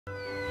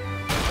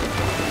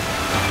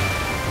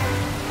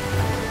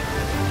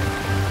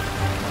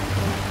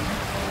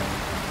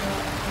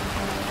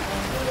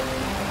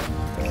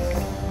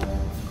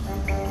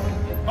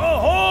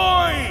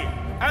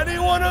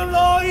anyone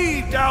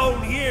alive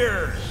down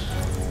here?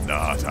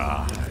 Not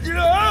I.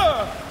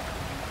 Yeah!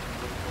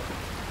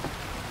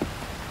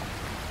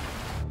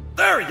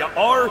 There you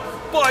are!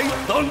 By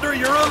thunder,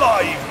 you're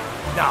alive!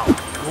 Now,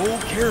 go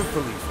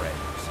carefully, friends.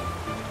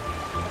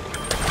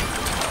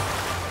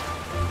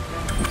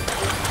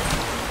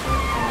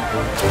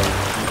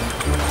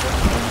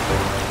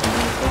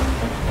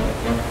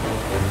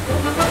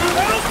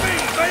 Help me,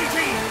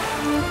 matey!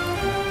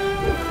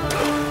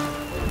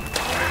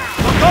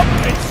 Look up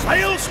and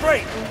sail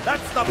straight!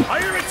 That's the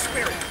pirate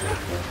spirit!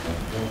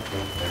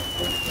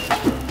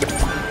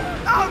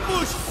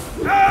 Ambush!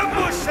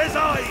 Ambush, says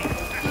I!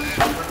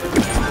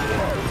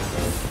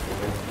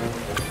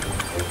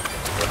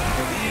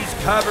 These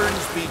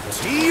caverns be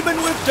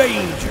teeming with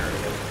danger.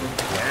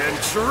 And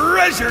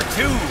treasure,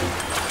 too!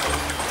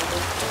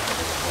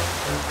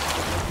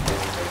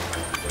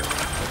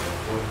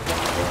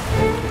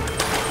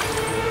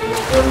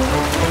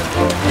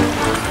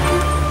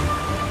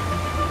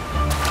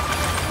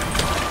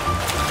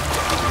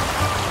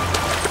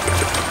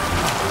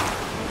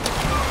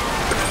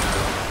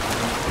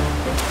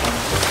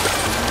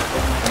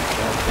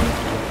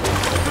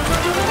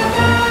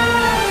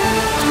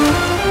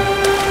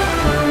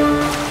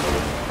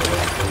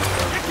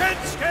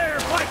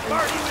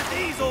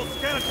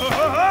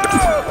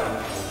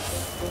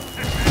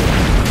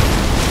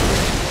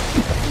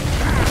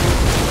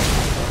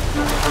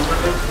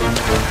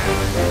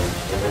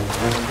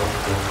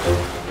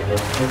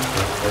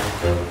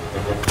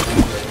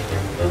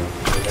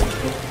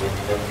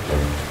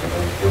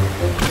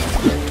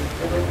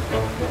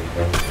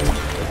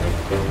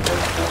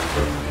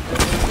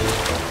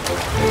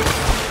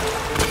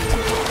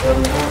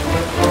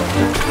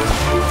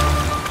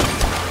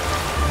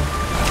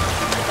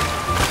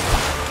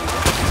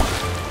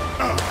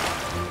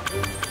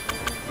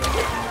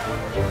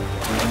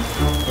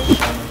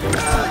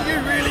 You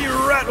really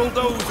rattled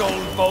those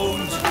old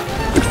bones.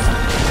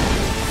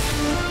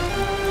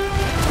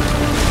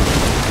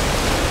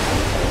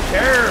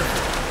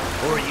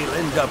 Careful, or you'll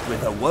end up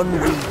with a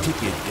one-way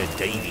ticket to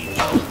Davy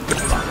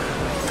Jones.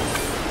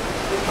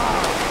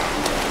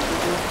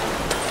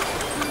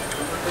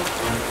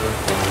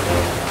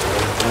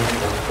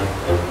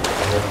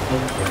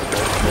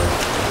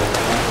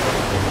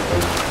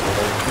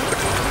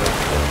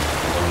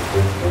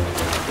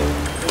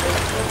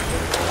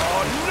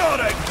 Oh, not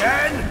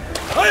again!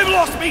 I've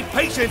lost me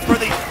patience for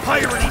these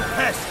piratey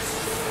pests!